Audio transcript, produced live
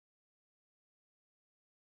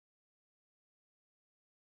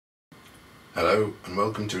Hello and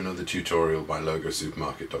welcome to another tutorial by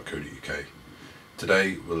logosupermarket.co.uk.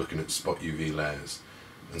 Today we're looking at spot UV layers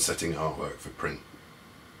and setting artwork for print.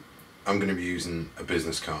 I'm going to be using a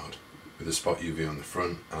business card with a spot UV on the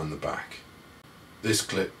front and the back. This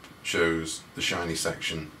clip shows the shiny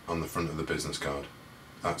section on the front of the business card.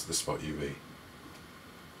 That's the spot UV.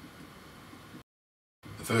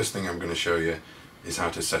 The first thing I'm going to show you is how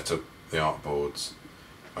to set up the artboards.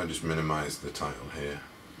 I just minimise the title here.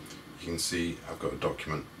 You can see I've got a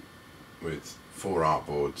document with 4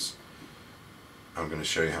 artboards. I'm going to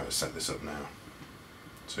show you how to set this up now.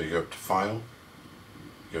 So you go up to File,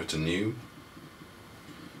 you go to New,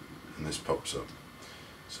 and this pops up.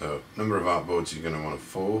 So number of artboards you're going to want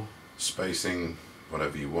 4, spacing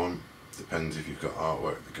whatever you want, depends if you've got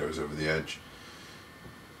artwork that goes over the edge.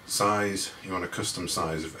 Size, you want a custom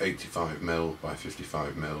size of 85mm by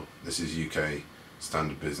 55mm. This is UK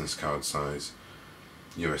standard business card size.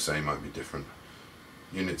 USA might be different.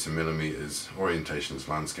 Units in millimeters, orientation is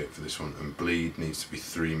landscape for this one, and bleed needs to be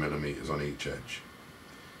 3mm on each edge.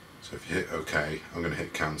 So if you hit OK, I'm going to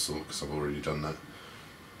hit cancel because I've already done that.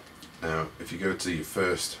 Now if you go to your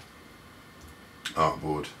first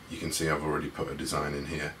artboard, you can see I've already put a design in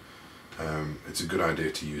here. It's a good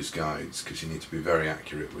idea to use guides because you need to be very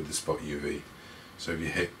accurate with the spot UV. So if you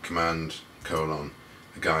hit Command : the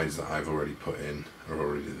guides that I've already put in are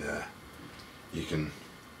already there. You can,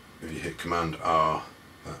 if you hit Command R,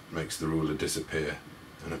 that makes the ruler disappear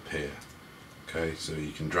and appear. Okay, so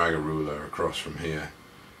you can drag a ruler across from here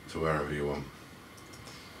to wherever you want.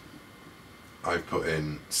 I've put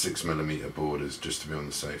in 6mm borders just to be on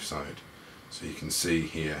the safe side. So you can see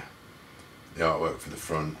here the artwork for the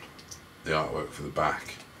front, the artwork for the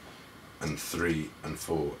back, and 3 and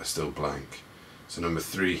 4 are still blank. So number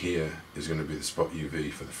 3 here is going to be the spot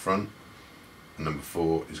UV for the front, and number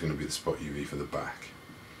 4 is going to be the spot UV for the back.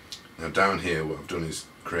 Now down here what I've done is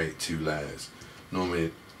create 2 layers.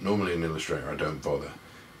 Normally in Illustrator I don't bother,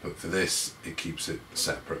 but for this it keeps it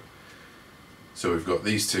separate. So we've got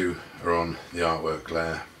these 2 are on the artwork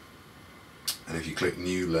layer, and if you click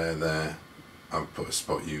new layer there, I've put a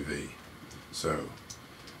spot UV. So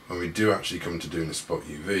when we do actually come to doing a spot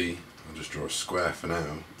UV, I'll just draw a square for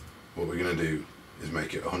now. What we're going to do is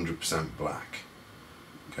make it 100% black.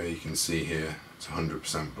 Okay, you can see here it's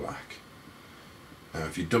 100% black. Now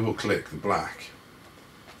if you double click the black,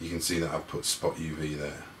 you can see that I've put spot UV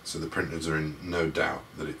there. So the printers are in no doubt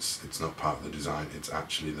that it's not part of the design, it's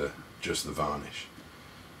actually just the varnish.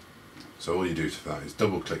 So all you do for that is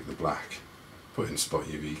double click the black, put in spot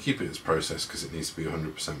UV, keep it as processed because it needs to be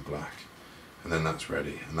 100% black, and then that's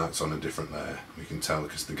ready, and that's on a different layer. We can tell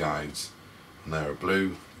because the guides on there are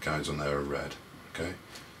blue, the guides on there are red. Okay,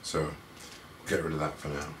 so get rid of that for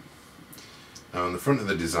now. Now on the front of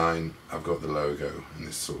the design I've got the logo in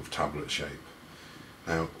this sort of tablet shape.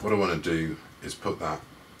 Now what I want to do is put that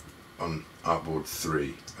on artboard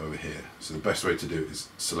 3 over here. So the best way to do it is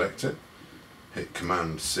select it, hit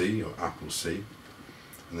Command C or Apple C,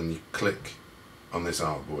 and then you click on this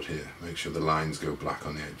artboard here. Make sure the lines go black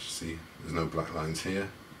on the edge. See, there's no black lines here,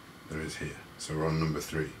 there is here. So we're on number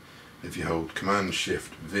 3. If you hold Command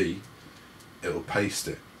Shift V, it'll paste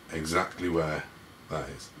it exactly where that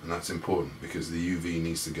is, and that's important because the UV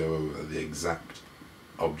needs to go over the exact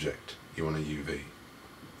object you want to UV.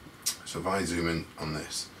 So if I zoom in on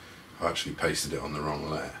this, I've actually pasted it on the wrong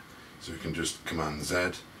layer. So we can just Command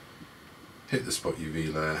Z, hit the spot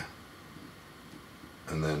UV layer,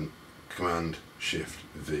 and then Command Shift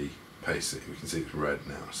V, paste it. We can see it's red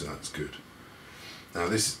now, so that's good. Now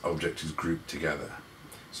this object is grouped together.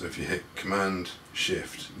 So if you hit Command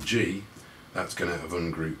Shift G, that's going to have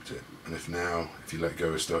ungrouped it. And if you let go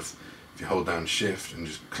of stuff, if you hold down Shift and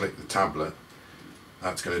just click the tablet,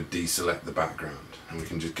 that's going to deselect the background, and we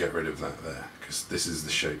can just get rid of that there because this is the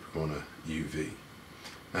shape we want to UV.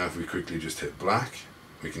 Now if we quickly just hit black,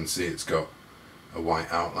 we can see it's got a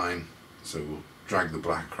white outline, so we'll drag the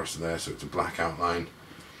black across there so it's a black outline.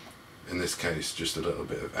 In this case just a little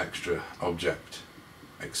bit of extra object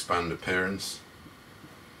expand appearance,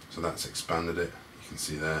 so that's expanded it, you can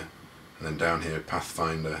see there. And then down here,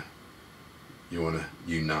 Pathfinder, you want to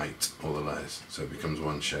unite all the layers so it becomes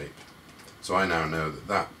one shape. So I now know that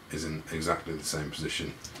that is in exactly the same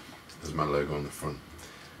position as my logo on the front.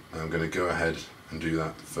 Now I'm going to go ahead and do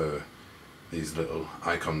that for these little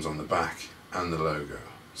icons on the back and the logo.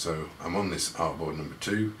 So I'm on this artboard number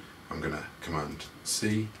 2, I'm going to Command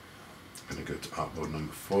C, I'm going to go to artboard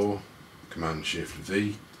number 4, Command Shift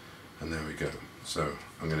V, and there we go. So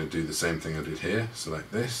I'm going to do the same thing I did here,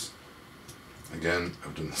 select this. Again,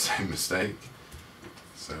 I've done the same mistake,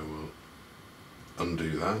 so we'll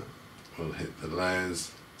undo that. We'll hit the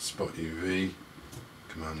layers, spot UV,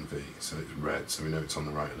 Command V, so it's red, so we know it's on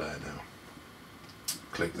the right layer now.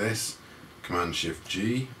 Click this, Command Shift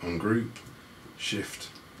G on group, Shift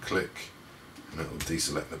click, and it'll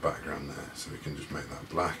deselect the background there, so we can just make that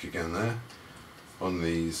black again there. On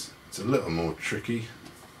these it's a little more tricky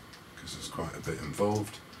because there's quite a bit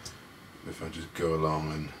involved. If I just go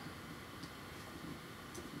along and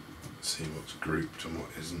see what's grouped and what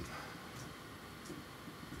isn't.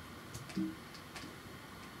 I'm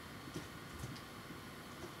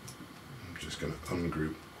just going to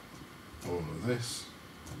ungroup all of this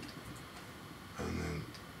and then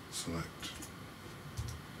select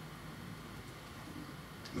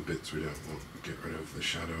the bits we don't want, get rid of the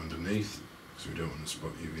shadow underneath because we don't want to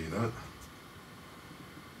spot UV that.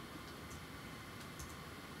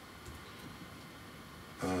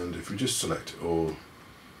 And if we just select it all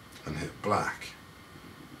and hit black,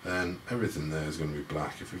 then everything there is going to be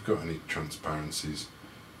black. If we've got any transparencies,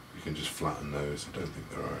 we can just flatten those. I don't think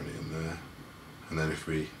there are any in there. And then if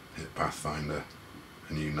we hit Pathfinder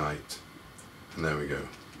and Unite, and there we go,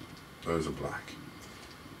 those are black.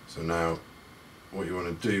 So now what you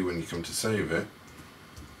want to do when you come to save it,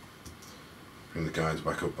 bring the guides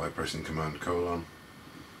back up by pressing Command colon.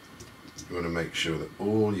 You want to make sure that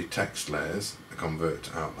all your text layers are converted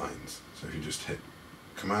to outlines. So if you just hit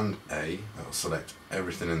Command A, that will select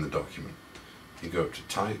everything in the document. You go up to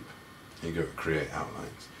Type, and you go to Create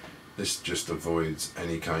Outlines. This just avoids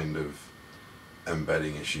any kind of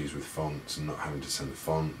embedding issues with fonts and not having to send the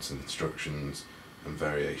fonts and instructions and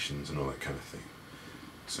variations and all that kind of thing.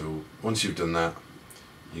 So once you've done that,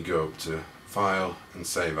 you go up to File and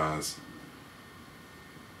Save As.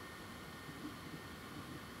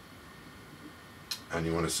 And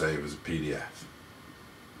you want to save as a PDF.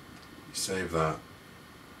 You save that,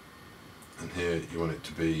 and here you want it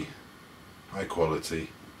to be high quality,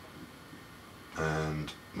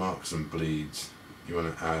 and marks and bleeds, you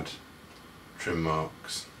want to add trim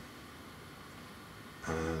marks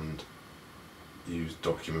and use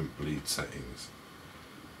document bleed settings,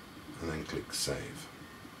 and then click save.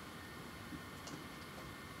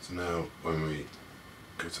 So now when we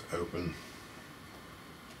go to open,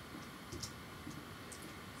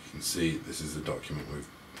 you can see this is the document we've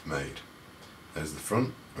made. There's the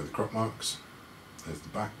front with the crop marks, there's the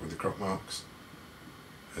back with the crop marks,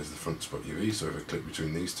 there's the front spot UV, so if I click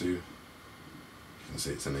between these two, you can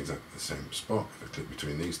see it's in exactly the same spot. If I click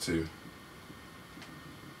between these two,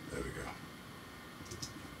 there we go.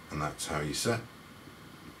 And that's how you set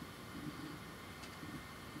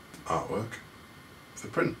artwork for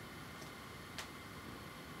print.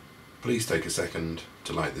 Please take a second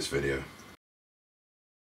to like this video.